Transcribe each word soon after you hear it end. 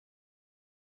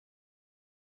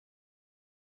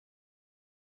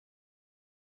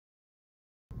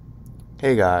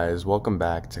Hey guys, welcome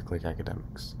back to Click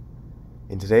Academics.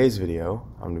 In today's video,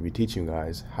 I'm going to be teaching you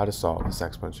guys how to solve this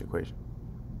exponential equation.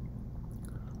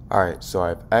 Alright, so I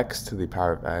have x to the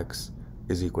power of x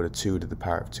is equal to 2 to the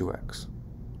power of 2x.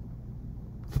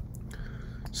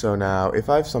 So now, if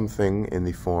I have something in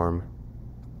the form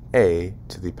a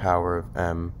to the power of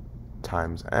m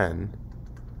times n,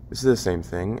 this is the same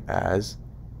thing as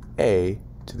a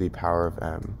to the power of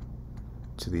m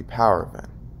to the power of n.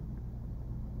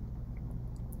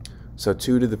 So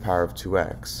 2 to the power of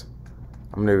 2x,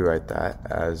 I'm going to rewrite that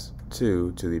as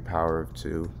 2 to the power of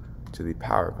 2 to the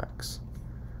power of x.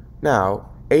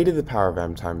 Now, a to the power of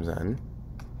m times n,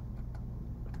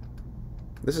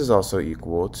 this is also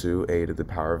equal to a to the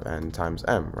power of n times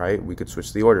m, right? We could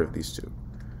switch the order of these two.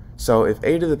 So if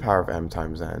a to the power of m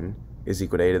times n is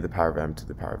equal to a to the power of m to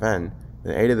the power of n,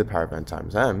 then a to the power of n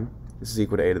times m, this is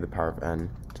equal to a to the power of n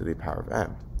to the power of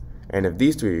m. And if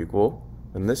these two are equal,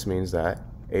 then this means that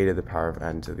a to the power of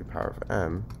n to the power of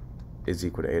m is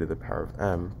equal to a to the power of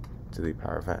m to the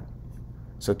power of n.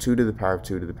 So 2 to the power of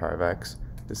 2 to the power of x,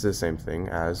 this is the same thing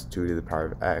as 2 to the power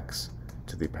of x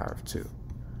to the power of 2.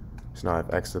 So now I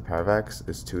have x to the power of x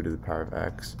is 2 to the power of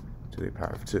x to the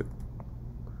power of 2.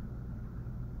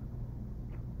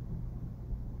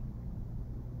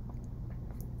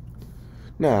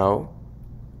 Now,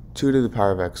 2 to the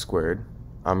power of x squared,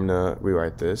 I'm going to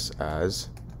rewrite this as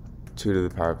 2 to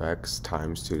the power of x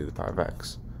times 2 to the power of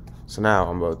x. So now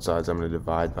on both sides I'm going to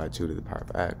divide by 2 to the power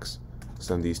of x.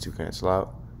 So then these two cancel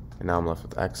out, and now I'm left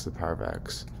with x to the power of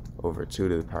x over 2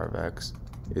 to the power of x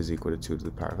is equal to 2 to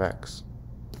the power of x.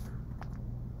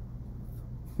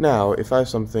 Now if I have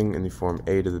something in the form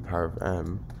a to the power of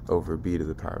m over b to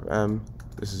the power of m,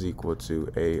 this is equal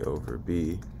to a over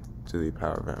b to the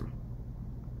power of m.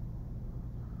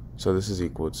 So this is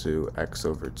equal to x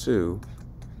over 2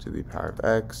 to the power of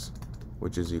x,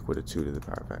 which is equal to 2 to the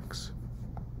power of x.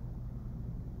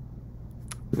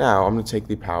 Now I'm going to take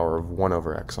the power of 1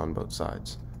 over x on both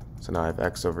sides. So now I have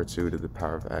x over 2 to the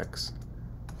power of x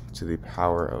to the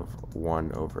power of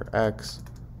 1 over x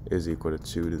is equal to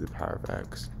 2 to the power of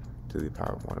x to the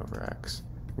power of 1 over x.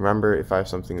 Remember, if I have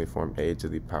something in the form a to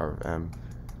the power of m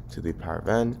to the power of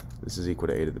n, this is equal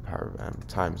to a to the power of m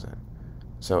times n.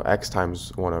 So x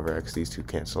times 1 over x, these two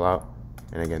cancel out.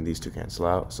 And again, these two cancel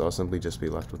out, so I'll simply just be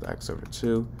left with x over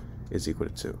 2 is equal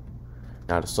to 2.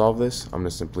 Now to solve this, I'm going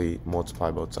to simply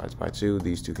multiply both sides by 2.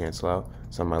 These two cancel out,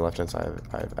 so on my left-hand side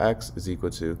I have x is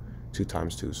equal to 2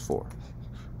 times 2 is 4.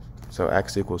 So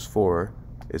x equals 4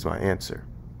 is my answer.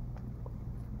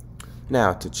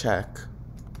 Now to check,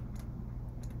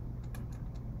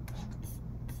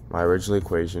 my original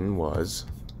equation was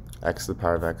x to the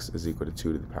power of x is equal to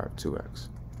 2 to the power of 2x.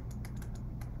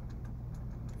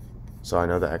 So I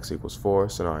know that x equals 4,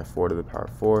 so now I have 4 to the power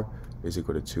of 4 is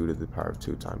equal to 2 to the power of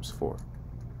 2 times 4.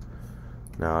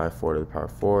 Now I have 4 to the power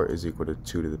of 4 is equal to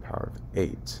 2 to the power of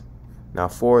 8. Now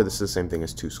 4, this is the same thing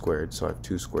as 2 squared, so I have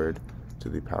 2 squared to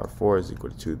the power of 4 is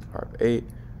equal to 2 to the power of 8.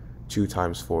 2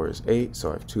 times 4 is 8, so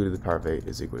I have 2 to the power of 8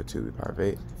 is equal to 2 to the power of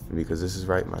 8. And because this is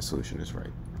right, my solution is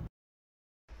right.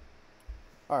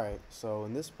 Alright, so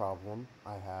in this problem,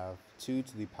 I have 2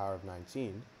 to the power of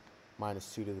 19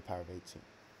 minus 2 to the power of 18.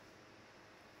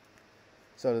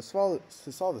 So to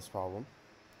solve this problem,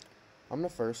 I'm going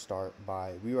to first start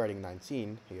by rewriting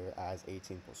 19 here as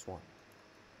 18 plus 1.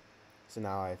 So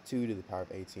now I have 2 to the power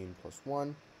of 18 plus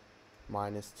 1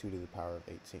 minus 2 to the power of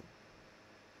 18.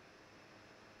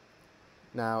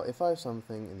 Now if I have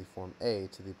something in the form a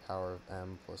to the power of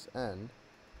m plus n,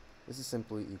 this is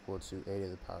simply equal to a to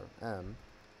the power of m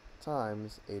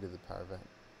times a to the power of n.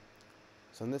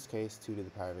 So in this case, 2 to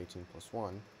the power of 18 plus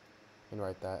 1, I can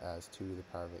write that as 2 to the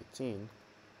power of 18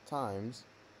 times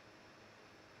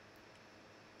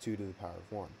 2 to the power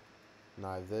of 1.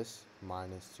 Now I have this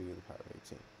minus 2 to the power of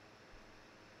 18.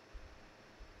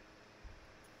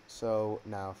 So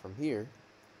now from here,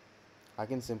 I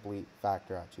can simply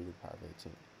factor out 2 to the power of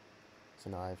 18. So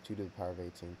now I have 2 to the power of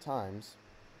 18 times,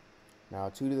 now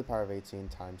 2 to the power of 18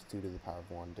 times 2 to the power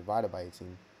of 1 divided by 2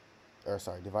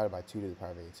 to the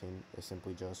power of 18 is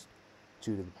simply just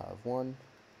 2 to the power of 1.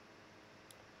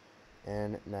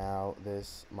 And now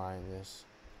this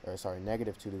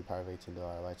negative 2 to the power of 18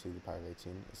 divided by 2 to the power of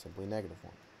 18 is simply negative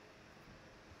 1.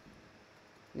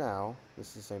 Now, this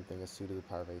is the same thing as 2 to the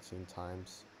power of 18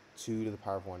 times 2 to the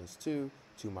power of 1 is 2,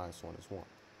 2 minus 1 is 1.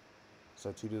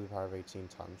 So 2 to the power of 18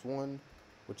 times 1,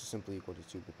 which is simply equal to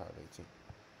 2 to the power of 18.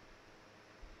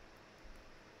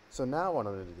 So now what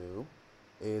I'm going to do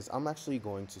is I'm actually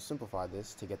going to simplify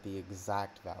this to get the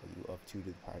exact value of 2 to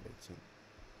the power of 18.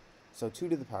 So 2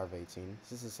 to the power of 18,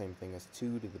 this is the same thing as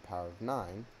 2 to the power of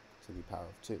 9 to the power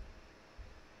of 2.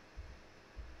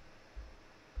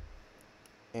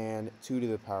 And 2 to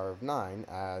the power of 9,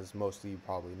 as most of you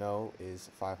probably know, is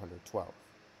 512.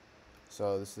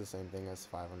 So this is the same thing as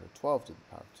 512 to the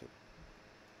power of 2.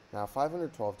 Now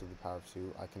 512 to the power of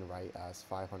 2 I can write as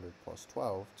 500 plus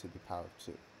 12 to the power of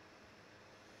 2.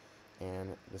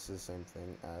 And this is the same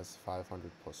thing as 500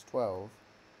 plus 12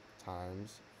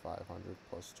 times 500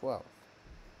 plus 12.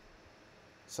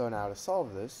 So now to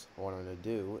solve this, what I'm going to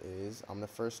do is I'm going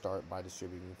to first start by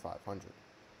distributing 500.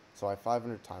 So I have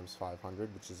 500 times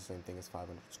 500, which is the same thing as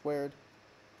 500 squared,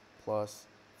 plus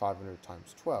 500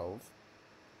 times 12,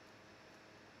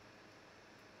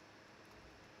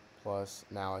 plus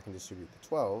now I can distribute the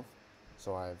 12,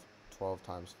 so I have 12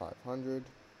 times 500,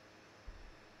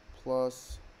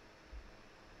 plus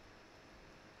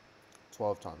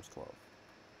 12 times 12.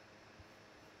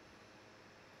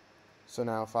 So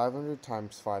now 500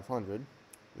 times 500,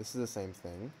 this is the same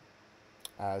thing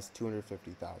as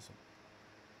 250,000.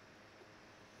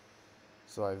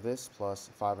 So I have this plus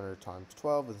 500 times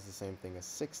 12, this is the same thing as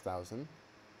 6,000,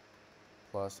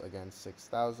 plus again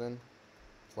 6,000,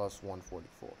 plus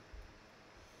 144.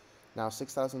 Now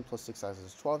 6,000 plus 6,000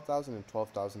 is 12,000, and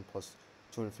 12,000 plus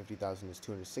 250,000 is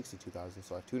 262,000,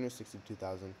 so I have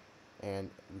 262,000, and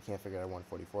we can't figure out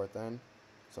 144 at the end,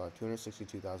 so I have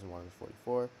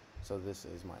 262,144, so this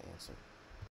is my answer.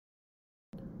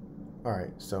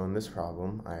 Alright, so in this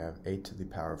problem, I have 8 to the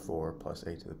power 4 plus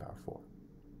 8 to the power 4.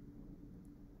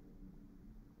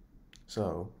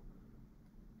 So,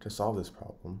 to solve this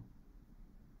problem,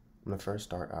 I'm going to first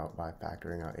start out by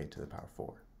factoring out 8 to the power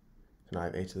 4. So now I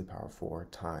have 8 to the power 4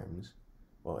 times,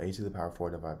 well, 8 to the power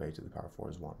 4 divided by 8 to the power 4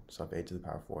 is 1. So I have 8 to the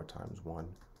power 4 times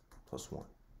 1 plus 1.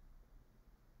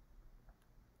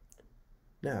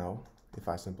 Now, if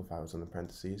I simplify what's in the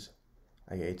parentheses,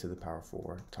 I get 8 to the power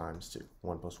 4 times 2.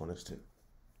 1 plus 1 is 2.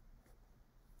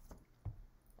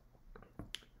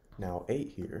 Now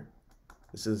 8 here,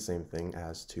 this is the same thing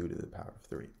as 2 to the power of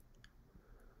 3.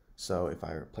 So if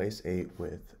I replace 8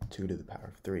 with 2 to the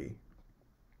power of 3,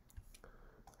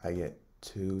 I get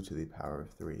 2 to the power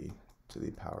of 3 to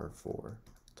the power of 4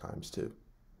 times 2.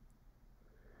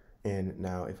 And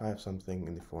now if I have something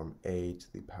in the form a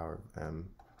to the power of m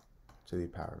to the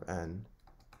power of n,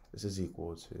 this is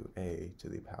equal to a to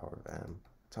the power of m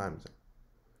times n.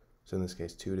 So in this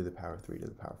case, 2 to the power of 3 to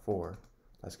the power of 4,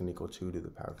 that's going to equal 2 to the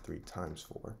power of 3 times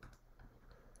 4.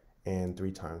 And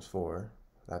 3 times 4,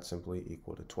 that's simply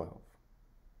equal to 12.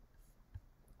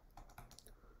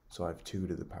 So I have 2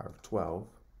 to the power of 12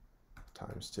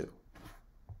 times 2.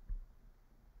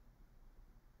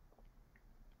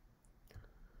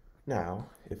 Now,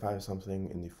 if I have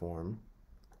something in the form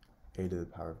a to the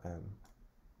power of m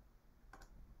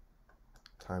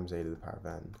times a to the power of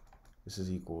n, this is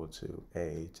equal to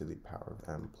a to the power of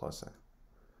m plus n.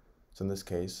 So in this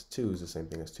case, 2 is the same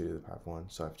thing as 2 to the power of 1.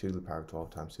 So I have 2 to the power of 12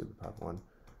 times 2 to the power of 1,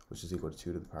 which is equal to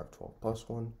 2 to the power of 12 plus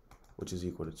 1, which is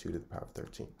equal to 2 to the power of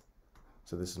 13.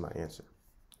 So this is my answer.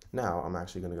 Now I'm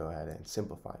actually going to go ahead and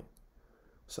simplify it.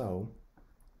 So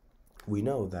we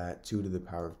know that 2 to the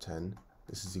power of 10,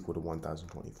 this is equal to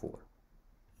 1024.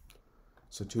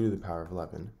 So 2 to the power of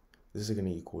 11, this is going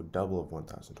to equal double of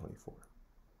 1024,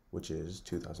 which is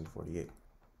 2048.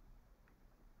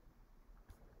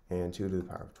 And 2 to the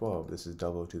power of 12, this is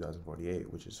double of 2048,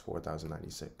 which is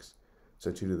 4096. So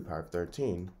 2 to the power of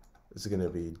 13, this is going to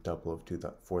be double of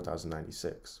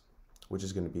 4096, which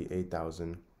is going to be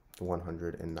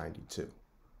 8192.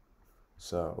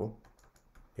 So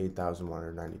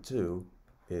 8192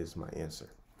 is my answer.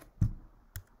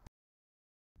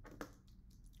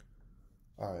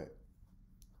 Alright,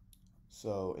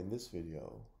 so in this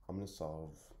video, I'm going to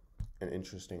solve an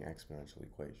interesting exponential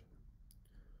equation.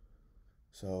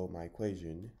 So my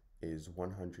equation is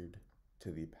 100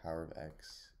 to the power of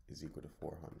x is equal to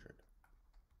 400.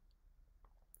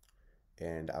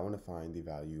 And I want to find the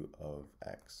value of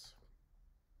x.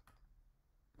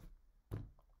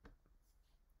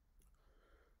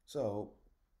 So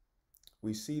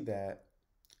we see that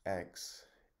x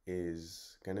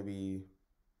is going to be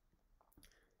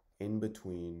in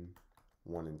between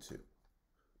 1 and 2,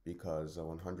 because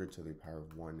 100 to the power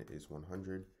of 1 is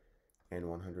 100, and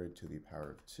 100 to the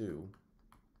power of 2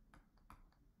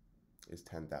 is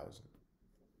 10,000.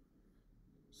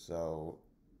 So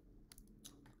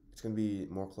it's going to be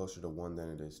more closer to 1 than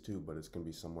it is 2, but it's going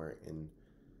to be somewhere in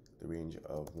the range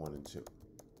of 1 and 2.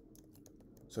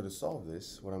 So to solve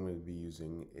this, what I'm going to be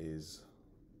using is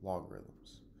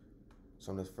logarithms.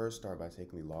 So I'm going to first start by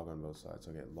taking the log on both sides.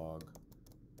 So I get log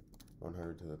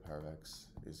 100 to the power of x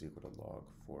is equal to log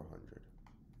 400.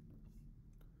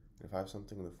 And if I have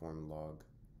something in the form log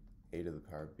a to the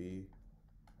power of b,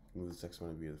 I can move this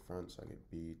exponent b to the front, so I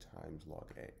get b times log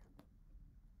a.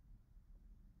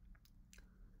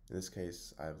 In this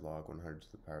case, I have log 100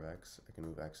 to the power of x. I can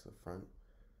move x to the front.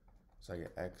 So I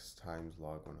get x times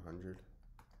log 100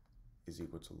 is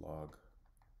equal to log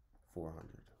 400.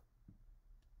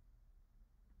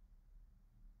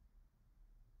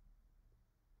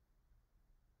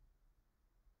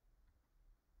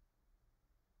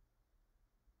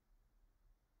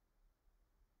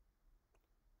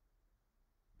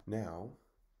 Now,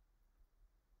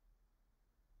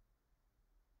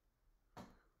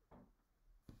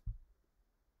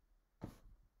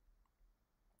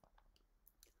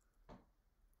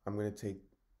 I'm going to take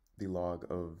the log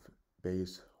of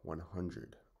base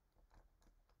 100.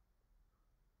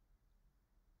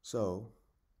 So,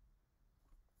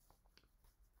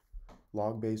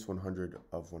 log base 100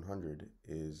 of 100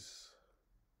 is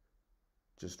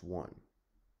just 1.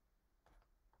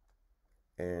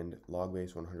 And log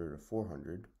base 100 of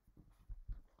 400,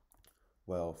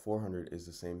 well, 400 is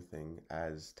the same thing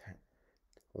as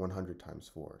 100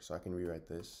 times 4. So I can rewrite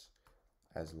this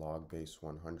as log base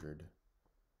 100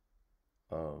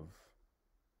 of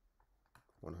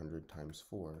 100 times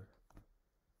 4,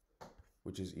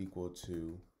 which is equal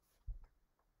to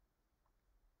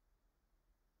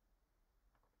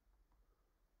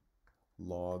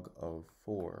log of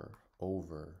 4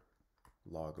 over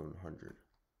log of 100.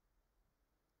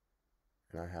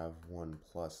 And I have 1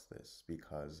 plus this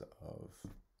because of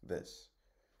this.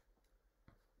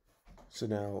 So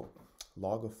now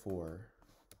log of 4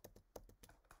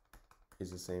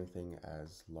 is the same thing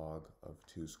as log of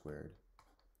 2 squared.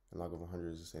 And log of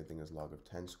 100 is the same thing as log of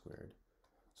 10 squared.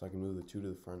 So I can move the 2 to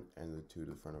the front and the 2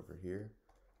 to the front over here.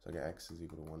 So I get x is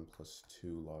equal to 1 plus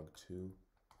 2 log 2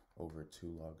 over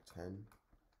 2 log 10.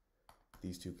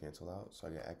 These two cancel out, so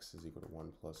I get x is equal to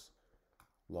 1 plus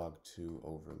log 2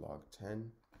 over log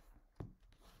 10,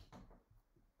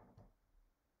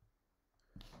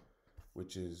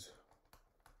 which is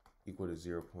equal to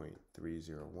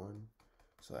 0.301.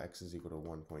 So x is equal to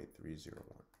 1.301.